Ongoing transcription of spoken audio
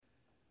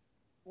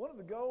One of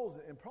the goals,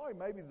 and probably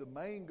maybe the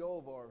main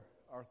goal of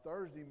our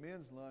Thursday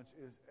men's lunch,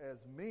 is as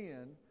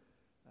men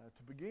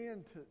to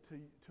begin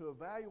to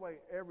evaluate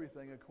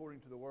everything according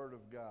to the Word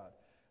of God.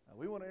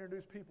 We want to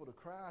introduce people to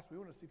Christ. We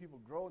want to see people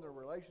grow in their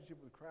relationship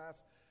with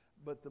Christ.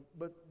 But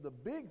the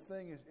big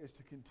thing is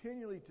to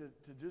continually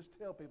to just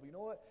tell people, you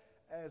know what?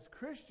 As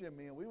Christian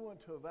men, we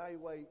want to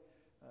evaluate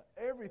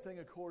everything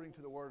according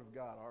to the Word of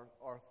God.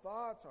 Our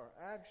thoughts, our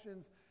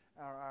actions,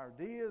 our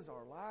ideas,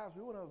 our lives,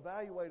 we want to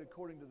evaluate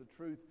according to the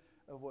truth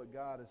of what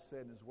God has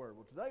said in His Word.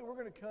 Well, today we're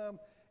going to come,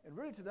 and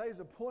really today is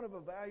a point of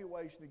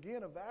evaluation.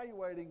 Again,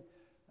 evaluating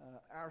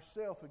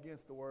ourselves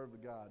against the Word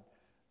of God.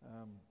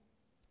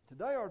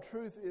 Today our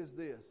truth is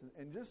this,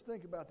 and just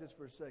think about this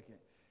for a second.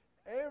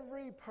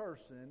 Every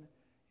person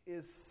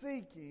is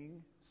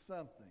seeking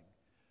something.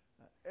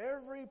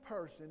 Every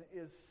person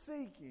is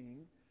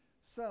seeking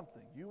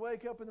something. You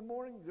wake up in the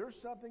morning, there's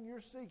something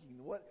you're seeking.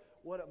 What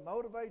it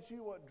motivates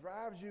you, what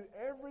drives you,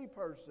 every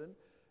person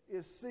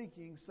is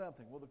seeking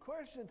something. Well, the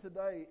question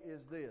today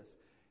is this.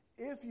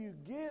 If you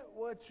get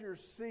what you're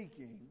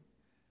seeking,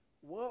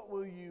 what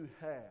will you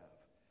have?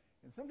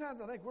 And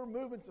sometimes I think we're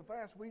moving so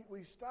fast,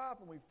 we stop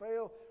and we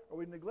fail, or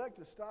we neglect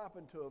to stop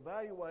and to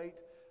evaluate.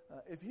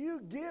 If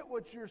you get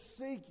what you're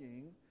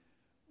seeking,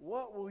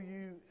 what will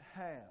you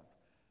have?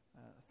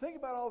 Think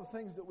about all the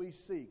things that we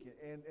seek.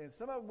 And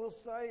some of them we'll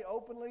say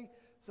openly,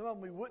 some of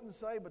them we wouldn't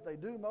say, but they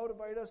do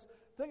motivate us.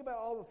 Think about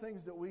all the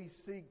things that we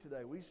seek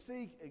today. We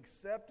seek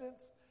acceptance.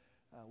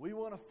 We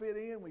want to fit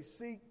in. We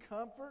seek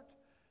comfort.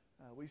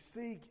 We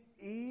seek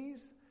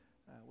ease.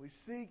 We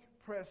seek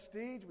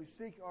prestige. We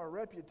seek our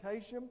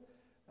reputation.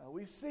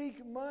 We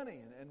seek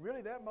money. And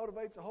really that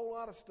motivates a whole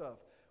lot of stuff.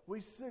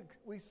 We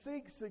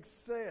seek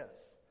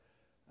success.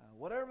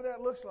 Whatever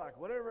that looks like,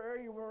 whatever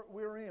area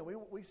we're in,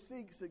 we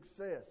seek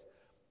success.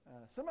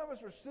 Some of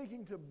us are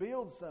seeking to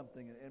build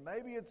something, and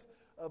maybe it's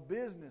a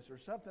business or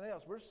something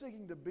else. We're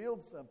seeking to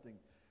build something.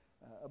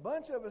 A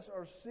bunch of us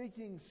are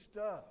seeking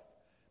stuff,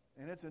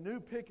 and it's a new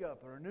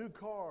pickup or a new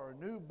car or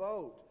a new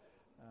boat.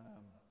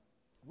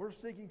 We're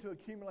seeking to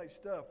accumulate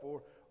stuff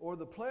or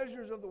the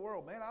pleasures of the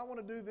world. Man, I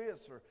want to do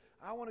this, or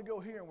I want to go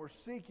here, and we're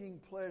seeking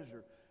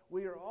pleasure.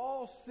 We are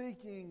all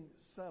seeking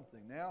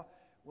something. Now,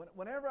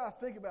 whenever I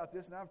think about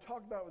this, and I've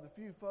talked about it with a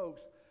few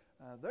folks,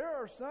 there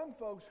are some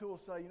folks who will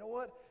say, you know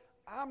what,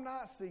 I'm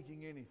not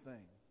seeking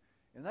anything.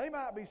 And they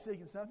might be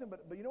seeking something,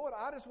 but you know what,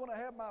 I just want to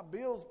have my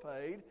bills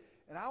paid,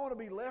 and I want to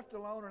be left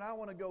alone, and I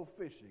want to go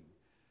fishing.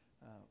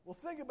 Well,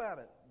 think about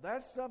it.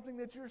 That's something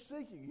that you're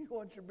seeking. You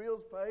want your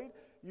bills paid,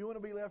 you want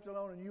to be left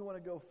alone, and you want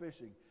to go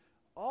fishing.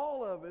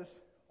 All of us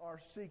are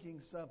seeking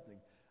something.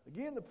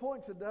 Again, the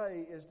point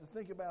today is to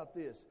think about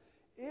this.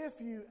 If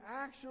you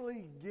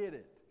actually get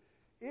it,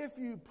 if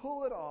you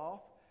pull it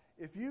off,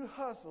 if you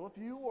hustle,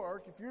 if you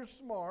work, if you're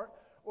smart,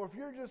 or if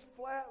you're just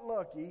flat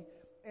lucky,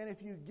 and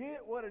if you get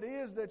what it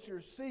is that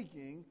you're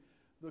seeking,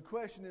 the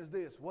question is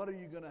this: what are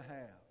you going to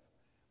have?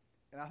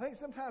 And I think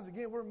sometimes,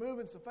 again, we're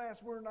moving so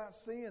fast we're not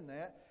seeing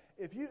that.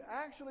 If you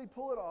actually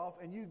pull it off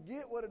and you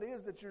get what it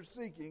is that you're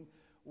seeking,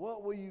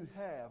 what will you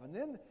have? And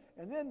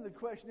then the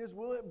question is,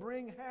 will it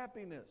bring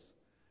happiness?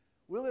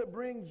 Will it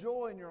bring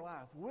joy in your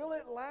life? Will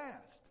it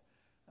last?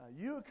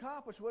 You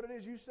accomplish what it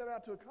is you set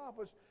out to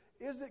accomplish.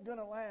 Is it going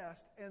to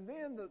last? And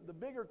then the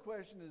bigger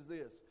question is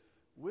this: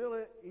 will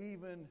it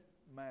even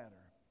matter?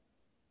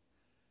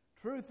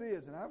 Truth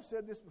is, and I've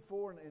said this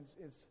before, and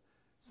it's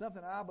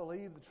something I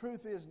believe, the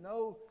truth is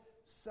no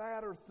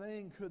sadder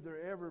thing could there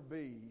ever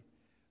be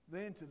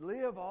than to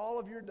live all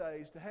of your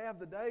days, to have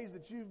the days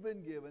that you've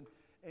been given,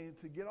 and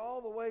to get all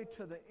the way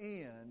to the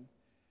end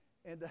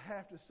and to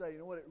have to say, you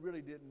know what, it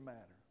really didn't matter.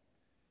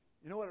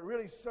 You know what, it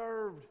really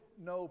served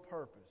no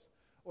purpose.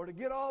 Or to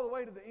get all the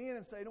way to the end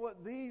and say, you know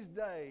what, these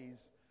days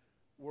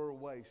were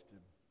wasted.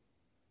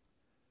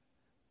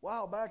 A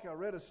while back I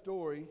read a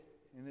story,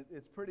 and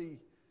it's pretty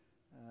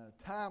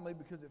timely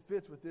because it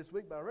fits with this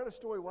week, but I read a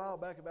story a while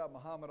back about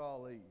Muhammad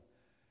Ali.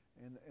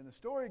 And the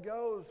story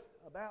goes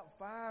about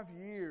 5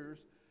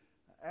 years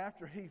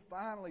after he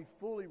finally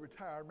fully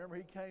retired. Remember,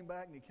 he came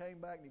back and he came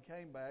back and he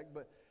came back.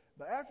 But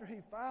after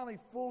he finally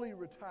fully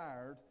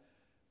retired,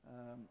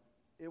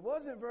 it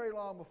wasn't very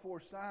long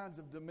before signs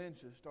of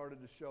dementia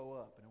started to show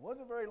up. And it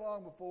wasn't very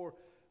long before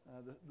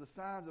the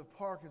signs of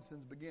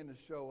Parkinson's began to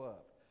show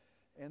up.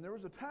 And there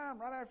was a time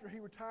right after he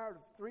retired,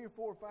 3 or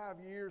 4 or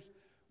 5 years,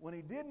 when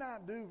he did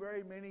not do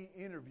very many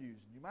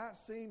interviews. You might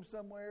see him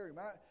somewhere, you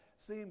might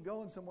see him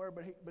going somewhere,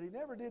 but he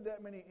never did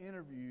that many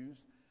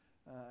interviews.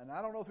 And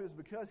I don't know if it was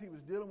because he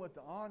was dealing with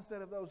the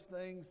onset of those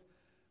things.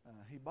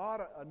 He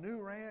bought a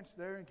new ranch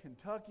there in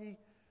Kentucky,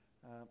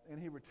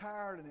 and he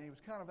retired, and he was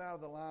kind of out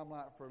of the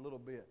limelight for a little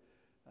bit.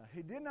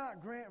 He did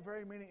not grant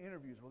very many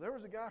interviews. Well, there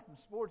was a guy from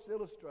Sports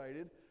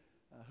Illustrated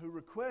who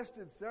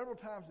requested several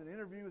times an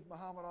interview with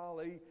Muhammad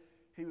Ali.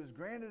 He was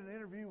granted an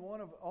interview,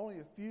 one of only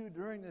a few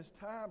during this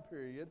time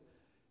period,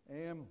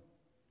 and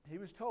he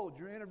was told,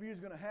 your interview is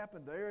going to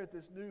happen there at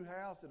this new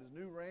house, at his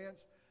new ranch,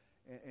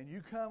 and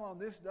you come on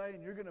this day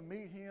and you're going to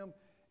meet him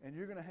and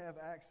you're going to have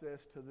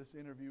access to this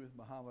interview with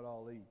Muhammad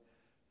Ali.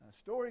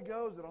 Story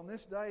goes that on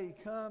this day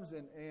he comes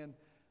and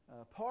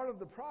part of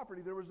the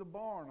property, there was a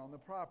barn on the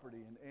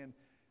property. And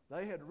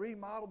they had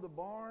remodeled the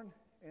barn.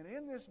 And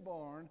in this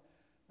barn,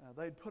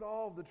 they'd put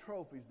all of the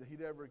trophies that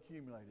he'd ever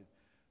accumulated.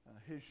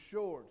 His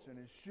shorts and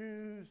his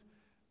shoes,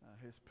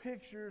 his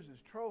pictures,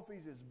 his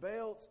trophies, his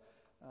belts.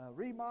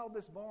 Remodeled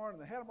this barn,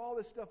 and they had all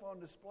this stuff on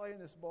display in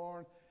this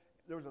barn.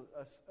 There was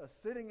a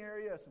sitting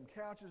area, some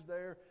couches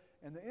there,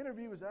 and the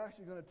interview was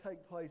actually going to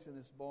take place in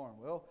this barn.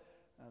 Well,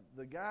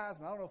 the guys,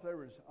 and I don't know if they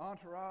were his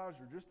entourage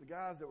or just the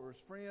guys that were his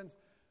friends,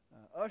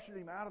 ushered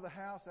him out of the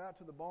house, out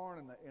to the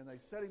barn, and they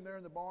set him there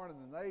in the barn, and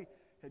then they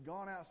had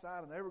gone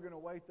outside, and they were going to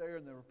wait there,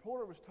 and the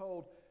reporter was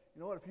told,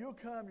 you know what, if you'll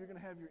come, you're going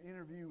to have your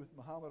interview with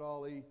Muhammad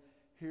Ali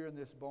here in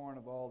this barn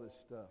of all this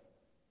stuff.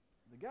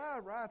 The guy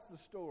writes the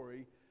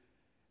story,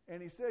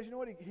 and he says, you know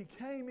what, he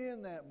came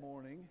in that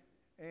morning,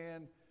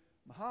 and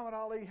Muhammad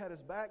Ali had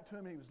his back to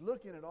him, and he was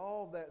looking at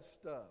all that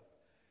stuff.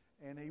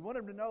 And he wanted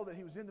him to know that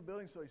he was in the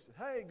building, so he said,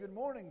 hey, good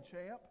morning,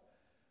 champ.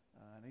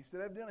 And he said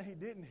evidently he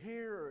didn't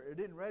hear or it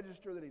didn't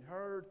register that he'd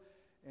heard.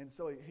 And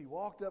so he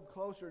walked up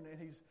closer, and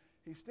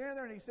he's standing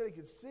there, and he said he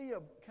could see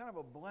a kind of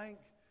a blank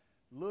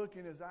look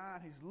in his eye.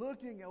 And he's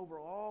looking over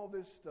all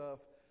this stuff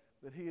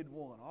that he had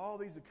won, all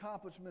these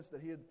accomplishments that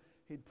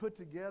he'd put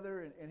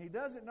together, and he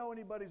doesn't know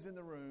anybody's in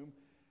the room.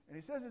 And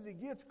he says as he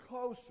gets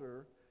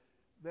closer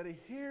that he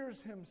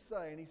hears him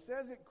say, and he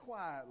says it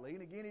quietly,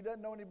 and again, he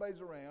doesn't know anybody's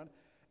around,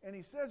 and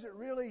he says it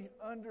really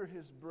under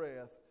his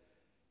breath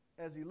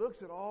as he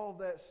looks at all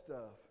that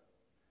stuff,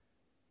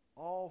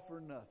 all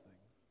for nothing.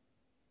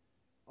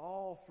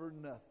 All for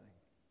nothing.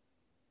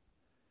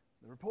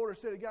 The reporter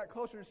said he got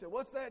closer and he said,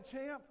 what's that,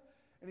 champ?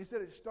 And he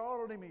said it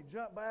startled him. He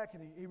jumped back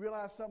and he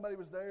realized somebody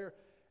was there,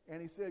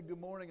 and he said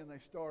good morning, and they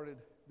started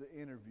the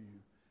interview.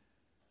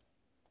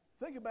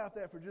 Think about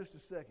that for just a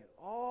second.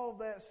 All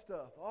that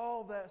stuff,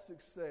 all that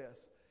success.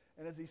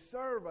 And as he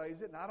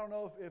surveys it, and I don't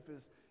know if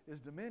his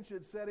dementia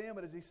had set in,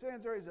 but as he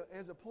stands there,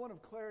 as a point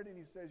of clarity, and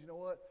he says, you know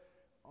what?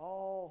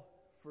 All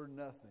for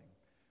nothing.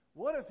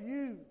 What if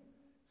you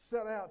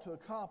set out to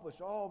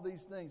accomplish all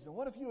these things? And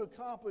what if you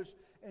accomplish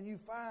and you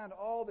find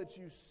all that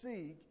you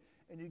seek,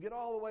 and you get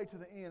all the way to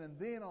the end, and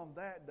then on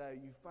that day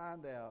you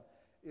find out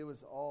it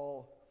was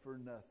all for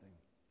nothing?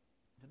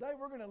 Today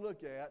we're going to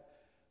look at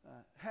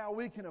how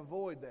we can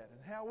avoid that, and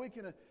how we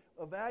can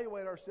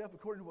evaluate ourselves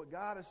according to what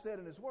God has said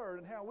in His Word,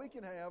 and how we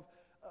can have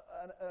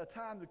a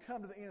time to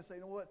come to the end and say,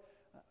 you know what,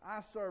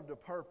 I served a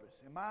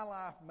purpose, and my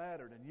life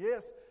mattered, and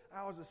yes,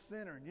 I was a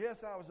sinner, and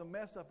yes, I was a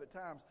mess up at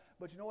times,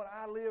 but you know what,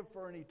 I lived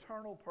for an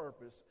eternal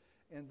purpose,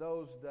 and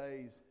those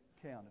days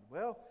counted.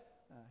 Well,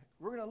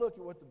 we're going to look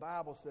at what the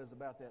Bible says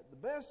about that. The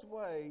best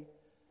way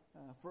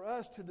for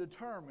us to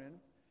determine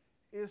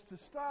is to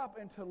stop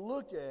and to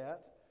look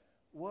at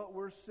what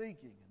we're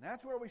seeking. And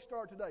that's where we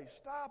start today.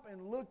 Stop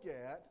and look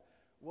at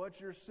what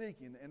you're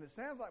seeking. And it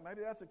sounds like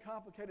maybe that's a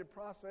complicated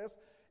process.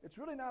 It's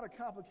really not a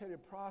complicated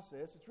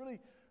process. It's really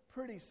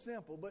pretty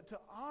simple. But to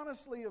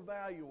honestly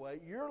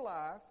evaluate your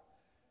life,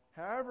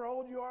 however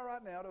old you are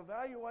right now, to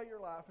evaluate your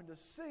life and to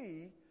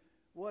see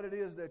what it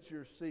is that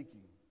you're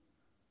seeking.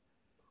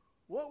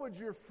 What would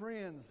your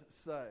friends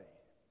say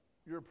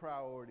your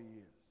priority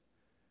is?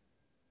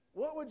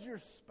 What would your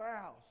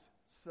spouse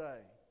say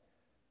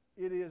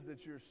it is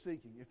that you're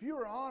seeking? If you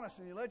were honest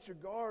and you let your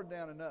guard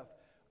down enough,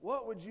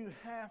 what would you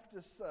have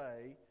to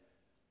say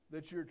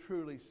that you're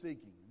truly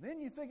seeking? And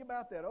then you think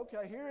about that.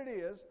 Okay, here it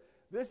is.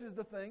 This is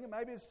the thing, and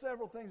maybe it's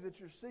several things that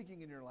you're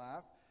seeking in your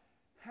life.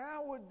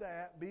 How would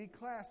that be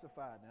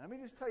classified? Now, let me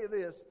just tell you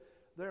this.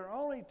 There are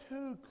only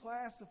two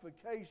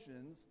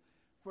classifications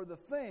for the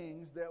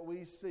things that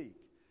we seek.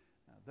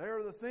 Now, there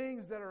are the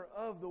things that are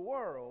of the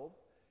world,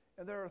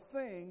 and there are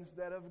things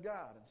that are of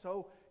God. And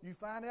so you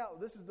find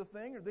out this is the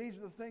thing, or these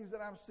are the things that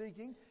I'm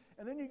seeking,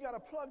 and then you've got to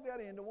plug that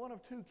into one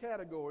of two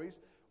categories,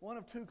 one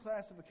of two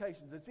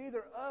classifications. It's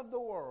either of the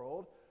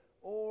world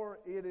or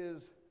it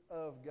is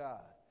of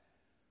God.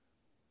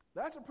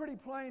 That's a pretty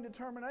plain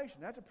determination.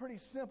 That's a pretty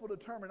simple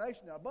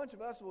determination. Now, a bunch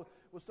of us will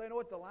say, you know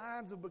what, the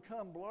lines have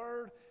become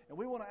blurred, and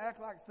we want to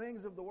act like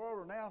things of the world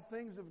are now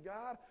things of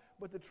God.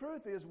 But the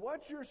truth is,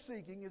 what you're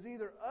seeking is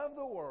either of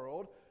the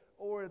world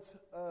or it's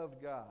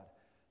of God.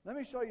 Let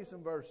me show you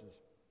some verses.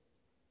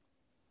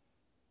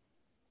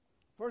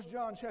 1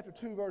 John chapter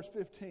 2, verse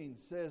 15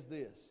 says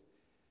this,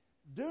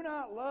 do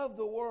not love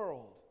the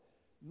world,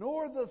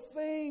 nor the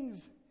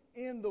things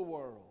in the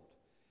world.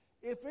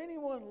 If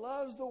anyone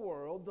loves the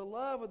world, the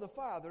love of the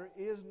Father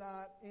is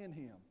not in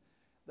him.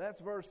 That's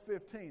verse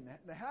 15.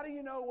 Now, how do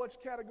you know which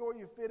category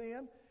you fit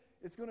in?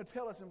 It's going to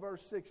tell us in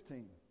verse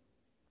 16.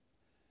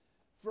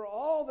 For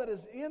all that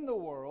is in the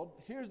world,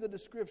 here's the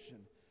description,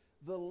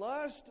 the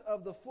lust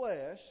of the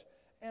flesh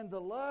and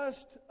the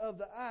lust of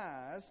the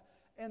eyes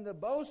and the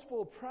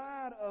boastful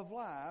pride of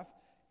life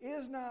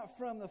is not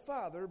from the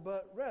Father,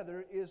 but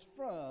rather is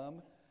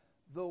from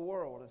the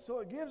world. And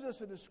so it gives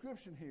us a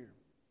description here.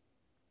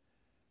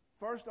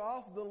 First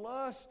off, the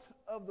lust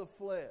of the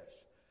flesh.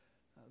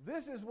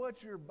 This is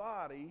what your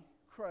body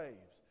craves.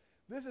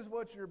 This is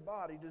what your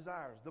body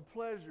desires. The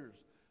pleasures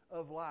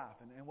of life.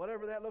 And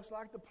whatever that looks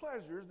like, the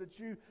pleasures that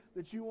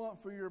you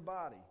want for your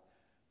body.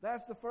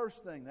 That's the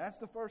first thing. That's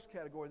the first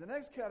category. The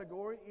next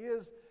category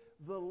is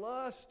the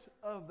lust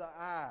of the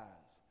eyes.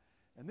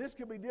 And this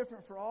could be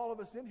different for all of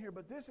us in here,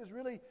 but this is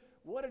really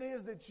what it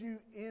is that you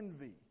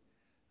envy.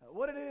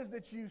 What it is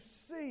that you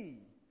see,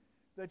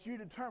 that you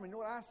determine. You know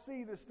what, I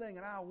see this thing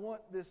and I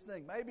want this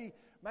thing.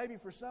 Maybe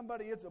for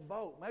somebody it's a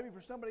boat. Maybe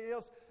for somebody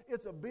else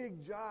it's a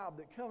big job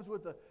that comes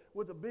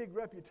with a big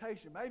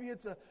reputation. Maybe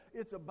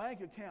it's a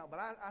bank account. But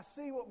I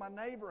see what my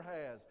neighbor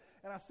has,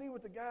 and I see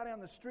what the guy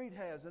down the street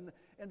has.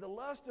 And the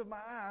lust of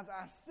my eyes,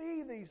 I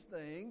see these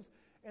things,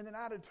 and then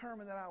I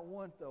determine that I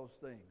want those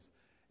things.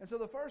 And so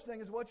the first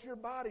thing is what your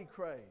body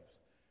craves.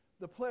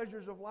 The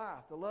pleasures of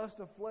life, the lust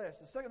of flesh.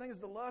 The second thing is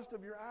the lust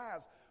of your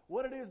eyes.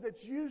 What it is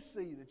that you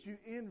see, that you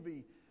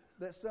envy,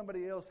 that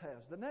somebody else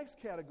has. The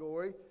next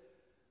category,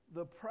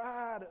 the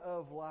pride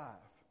of life.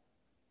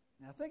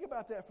 Now think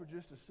about that for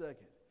just a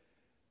second.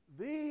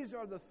 These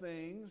are the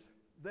things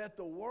that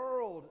the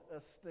world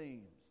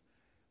esteems.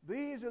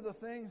 These are the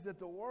things that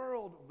the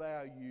world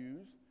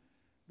values,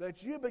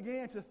 that you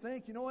begin to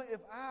think, you know what,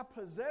 if I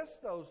possess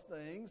those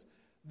things,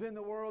 then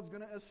the world's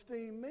going to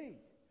esteem me.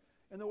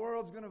 And the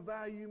world's going to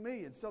value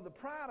me. And so the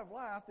pride of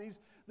life,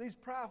 these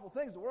prideful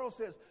things, the world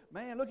says,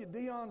 man, look at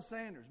Deion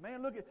Sanders.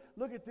 Man, look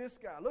at this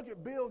guy. Look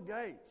at Bill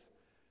Gates.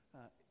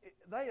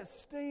 They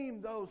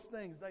esteem those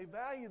things. They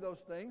value those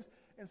things.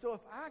 And so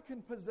if I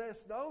can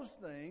possess those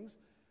things,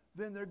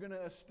 then they're going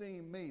to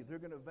esteem me. They're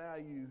going to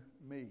value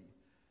me.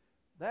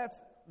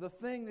 That's the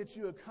thing that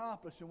you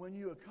accomplish. And when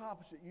you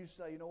accomplish it, you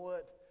say, you know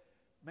what?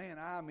 Man,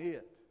 I'm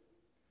it.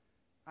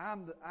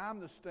 I'm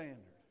the standard.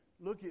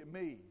 Look at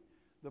me.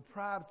 The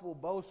prideful,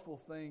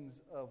 boastful things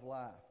of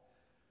life.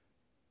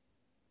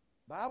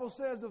 Bible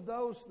says of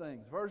those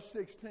things, verse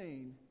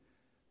 16,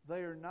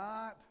 they are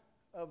not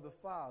of the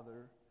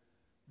Father,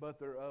 but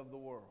they're of the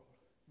world.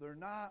 They're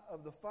not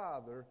of the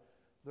Father,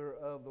 they're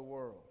of the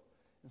world.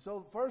 And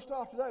so first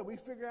off today, we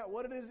figure out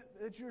what it is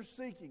that you're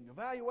seeking.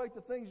 Evaluate the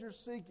things you're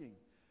seeking.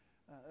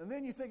 And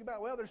then you think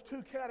about, well, there's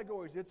two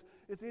categories.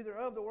 It's either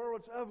of the world or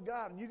it's of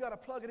God. And you got to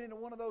plug it into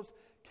one of those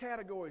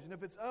categories. And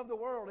if it's of the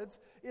world,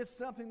 it's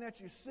something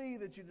that you see,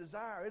 that you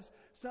desire. It's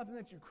something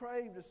that you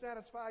crave to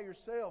satisfy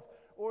yourself.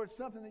 Or it's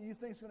something that you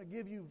think is going to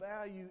give you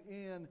value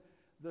in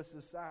the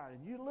society.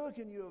 And you look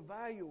and you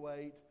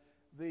evaluate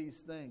these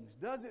things.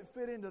 Does it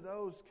fit into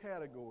those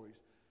categories?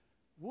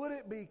 Would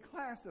it be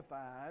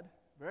classified,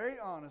 very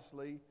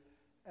honestly,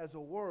 as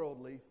a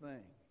worldly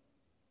thing?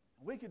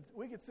 We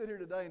could sit here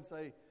today and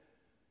say,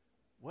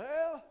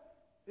 well,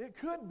 it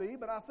could be,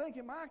 but I think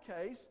in my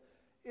case,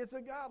 it's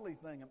a godly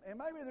thing. And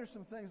maybe there's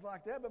some things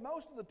like that, but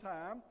most of the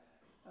time,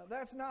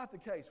 that's not the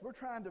case. We're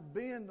trying to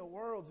bend the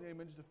world's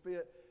image to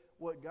fit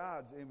what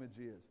God's image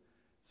is.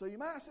 So you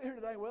might sit here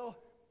today, well,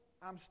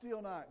 I'm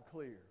still not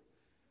clear.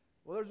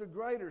 Well, there's a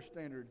greater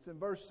standard. It's in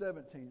verse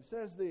 17. It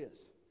says this,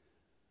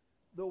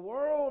 the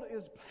world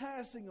is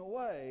passing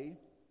away,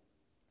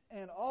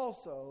 and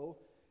also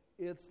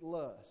its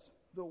lust.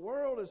 The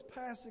world is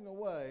passing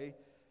away,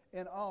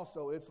 and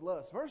also its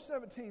lust. Verse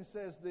 17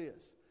 says this,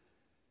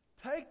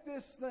 take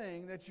this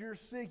thing that you're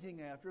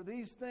seeking after,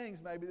 these things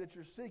maybe that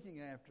you're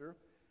seeking after,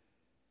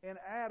 and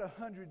add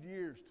 100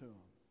 years to them.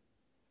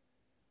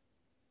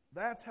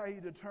 That's how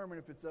you determine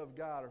if it's of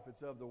God or if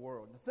it's of the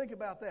world. Now think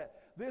about that.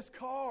 This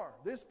car,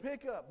 this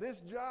pickup, this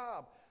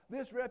job,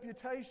 this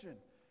reputation,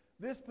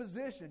 this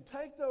position,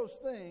 take those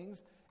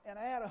things and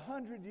add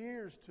 100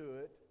 years to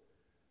it.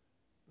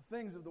 The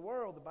things of the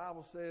world, the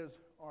Bible says,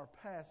 are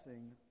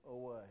passing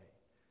away.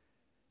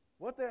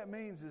 What that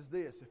means is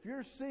this. If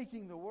you're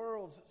seeking the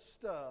world's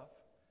stuff,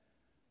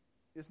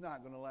 it's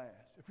not going to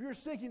last. If you're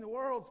seeking the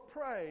world's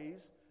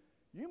praise,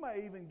 you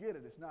may even get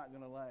it. It's not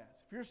going to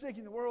last. If you're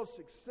seeking the world's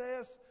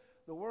success,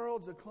 the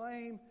world's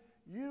acclaim,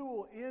 you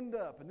will end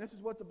up, and this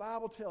is what the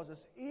Bible tells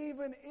us,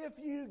 even if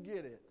you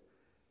get it,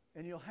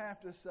 and you'll have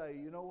to say,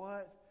 you know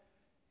what?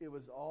 It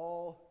was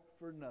all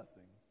for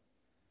nothing.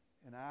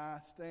 And I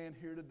stand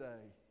here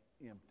today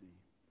empty.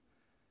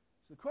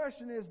 So the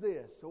question is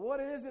this. So what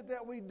is it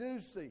that we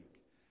do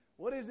seek?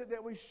 What is it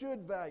that we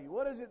should value?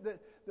 What is it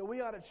that we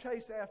ought to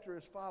chase after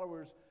as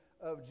followers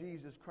of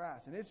Jesus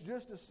Christ? And it's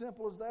just as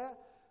simple as that.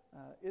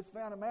 It's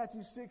found in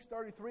Matthew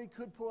 6:33.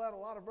 Could pull out a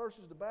lot of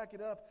verses to back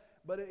it up,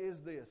 but it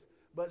is this.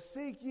 But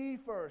seek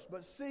first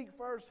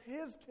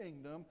His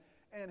kingdom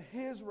and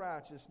His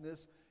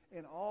righteousness,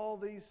 and all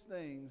these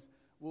things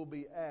will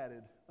be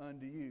added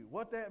unto you.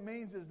 What that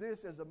means is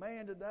this. As a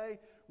man today,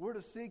 we're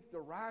to seek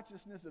the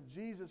righteousness of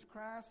Jesus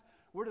Christ.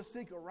 We're to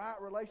seek a right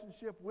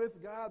relationship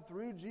with God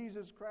through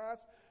Jesus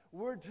Christ.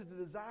 We're to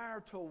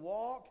desire to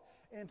walk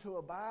and to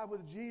abide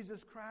with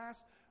Jesus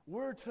Christ.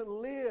 We're to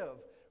live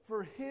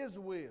for His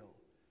will.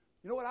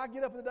 You know what? I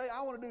get up in the day,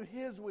 I want to do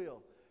His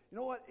will. You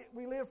know what?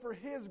 We live for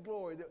His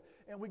glory.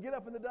 And we get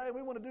up in the day,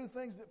 we want to do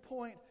things that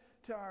point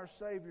to our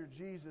Savior,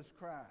 Jesus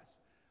Christ.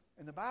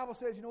 And the Bible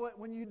says, you know what?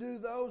 When you do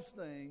those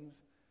things,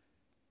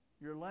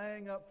 you're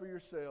laying up for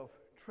yourself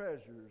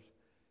treasures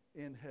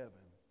in heaven.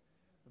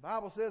 The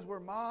Bible says where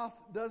moth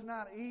does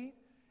not eat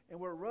and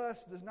where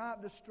rust does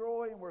not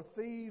destroy, and where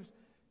thieves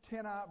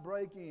cannot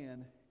break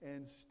in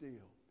and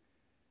steal.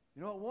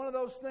 You know, one of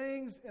those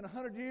things in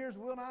 100 years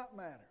will not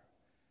matter.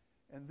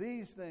 And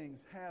these things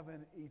have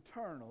an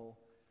eternal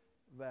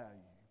value.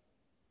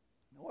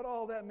 Now, what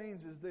all that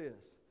means is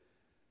this.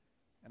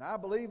 And I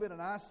believe it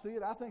and I see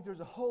it. I think there's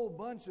a whole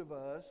bunch of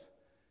us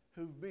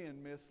who've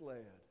been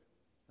misled.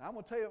 Now, I'm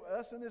going to tell you,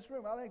 us in this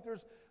room, I think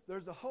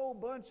there's a whole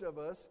bunch of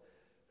us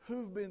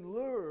who've been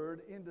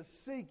lured into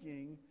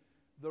seeking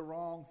the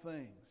wrong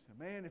things.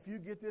 Man, if you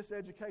get this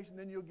education,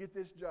 then you'll get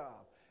this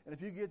job. And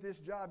if you get this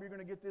job, you're going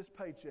to get this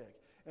paycheck.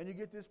 And you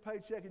get this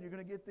paycheck and you're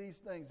going to get these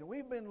things. And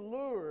we've been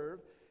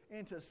lured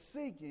into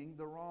seeking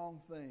the wrong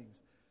things.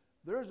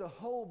 There's a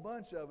whole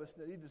bunch of us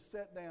that need to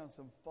set down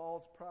some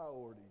false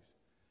priorities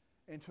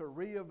and to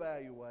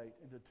reevaluate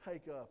and to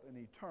take up an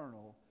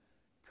eternal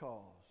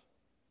cause.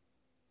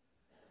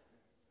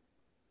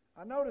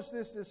 I noticed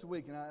this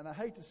week, and I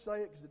hate to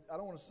say it because I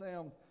don't want to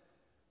sound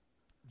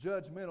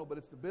judgmental, but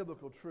it's the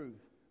biblical truth.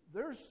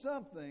 There's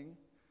something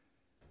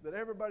that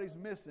everybody's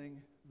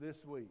missing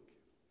this week.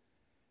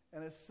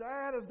 And as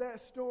sad as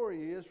that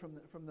story is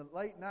from the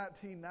late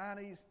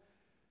 1990s,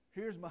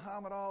 here's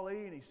Muhammad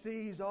Ali, and he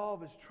sees all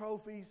of his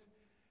trophies,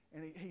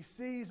 and he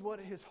sees what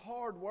his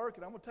hard work,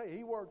 and I'm going to tell you,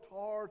 he worked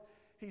hard.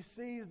 He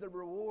sees the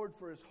reward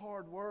for his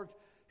hard work.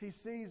 He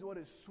sees what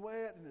his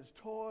sweat and his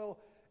toil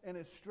and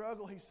his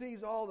struggle. He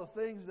sees all the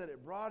things that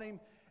it brought him,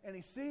 and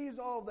he sees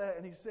all that,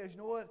 and he says, you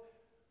know what?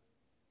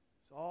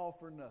 It's all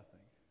for nothing.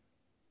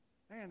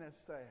 Man,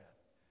 that's sad.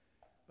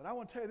 But I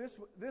want to tell you,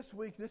 this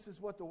week, this is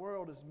what the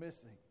world is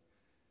missing.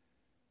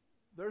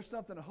 There's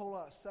something a whole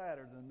lot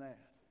sadder than that.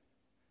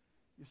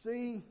 You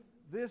see,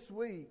 this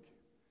week,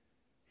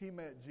 he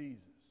met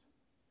Jesus,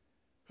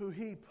 who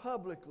he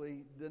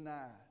publicly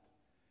denied.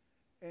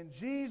 And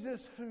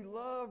Jesus, who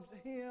loved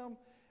him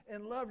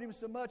and loved him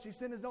so much, he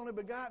sent his only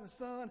begotten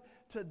Son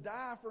to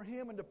die for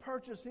him and to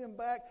purchase him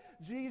back.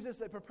 Jesus,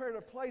 that prepared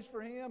a place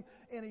for him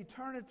in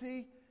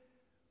eternity,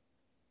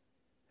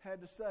 had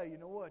to say, you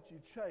know what? You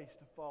chased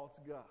a false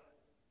God.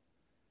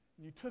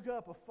 You took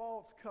up a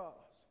false cause.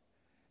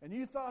 And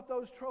you thought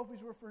those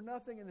trophies were for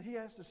nothing, and he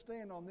has to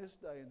stand on this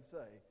day and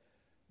say,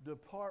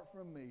 depart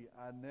from me,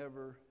 I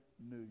never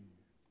knew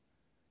you.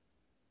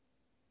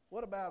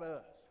 What about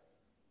us?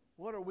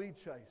 What are we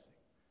chasing?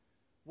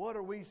 What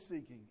are we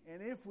seeking?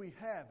 And if we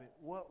have it,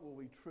 what will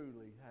we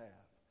truly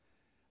have?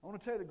 I want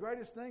to tell you the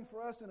greatest thing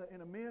for us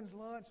in a men's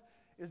lunch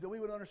is that we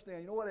would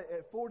understand, you know what,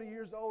 at 40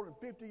 years old and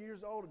 50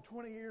 years old and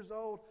 20 years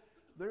old,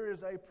 there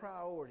is a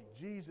priority,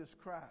 Jesus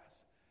Christ.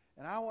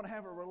 And I want to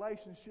have a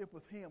relationship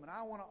with him, and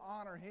I want to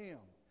honor him.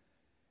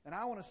 And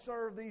I want to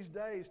serve these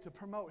days to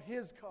promote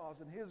his cause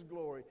and his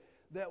glory,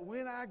 that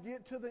when I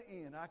get to the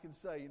end, I can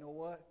say, you know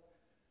what?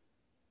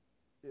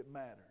 It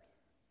mattered.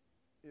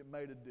 It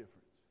made a difference.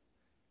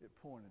 It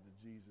pointed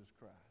to Jesus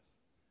Christ.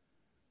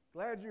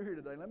 Glad you're here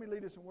today. Let me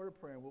lead us in a word of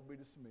prayer, and we'll be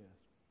dismissed.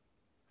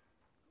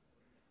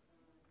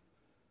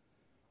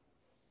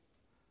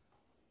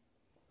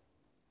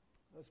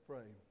 Let's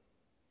pray.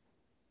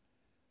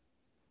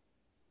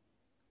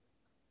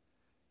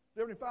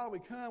 Heavenly Father, we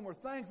come. We're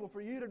thankful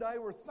for you today.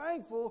 We're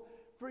thankful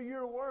for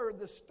your word,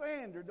 the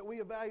standard that we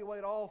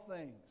evaluate all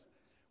things.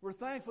 We're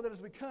thankful that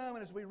as we come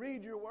and as we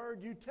read your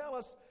word, you tell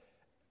us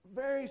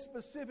very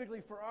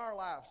specifically for our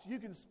lives. You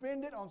can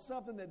spend it on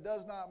something that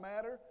does not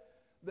matter,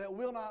 that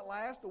will not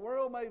last. The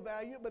world may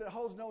value it, but it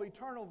holds no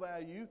eternal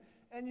value.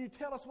 And you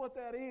tell us what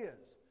that is.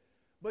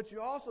 But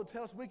you also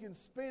tell us we can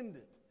spend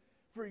it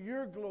for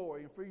your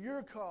glory and for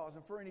your cause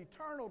and for an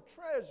eternal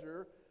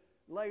treasure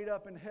laid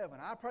up in heaven.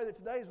 I pray that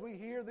today as we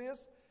hear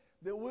this,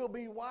 that we'll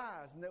be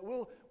wise and that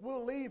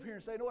we'll leave here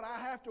and say, you know what, I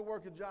have to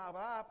work a job.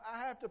 I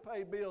have to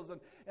pay bills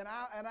and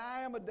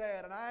I am a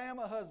dad and I am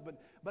a husband.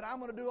 But I'm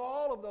going to do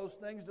all of those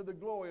things to the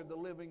glory of the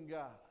living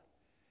God.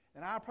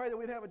 And I pray that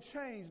we'd have a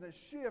change and a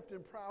shift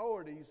in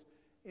priorities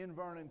in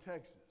Vernon,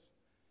 Texas,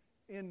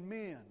 in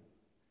men,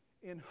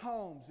 in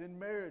homes, in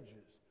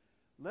marriages.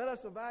 Let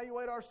us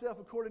evaluate ourselves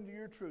according to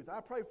your truth.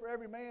 I pray for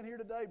every man here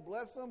today.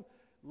 Bless them,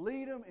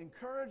 lead them,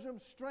 encourage them,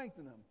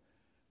 strengthen them.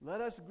 Let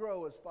us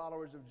grow as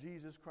followers of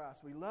Jesus Christ.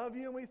 We love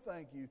you and we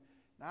thank you.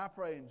 And I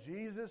pray in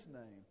Jesus'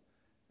 name,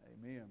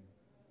 amen.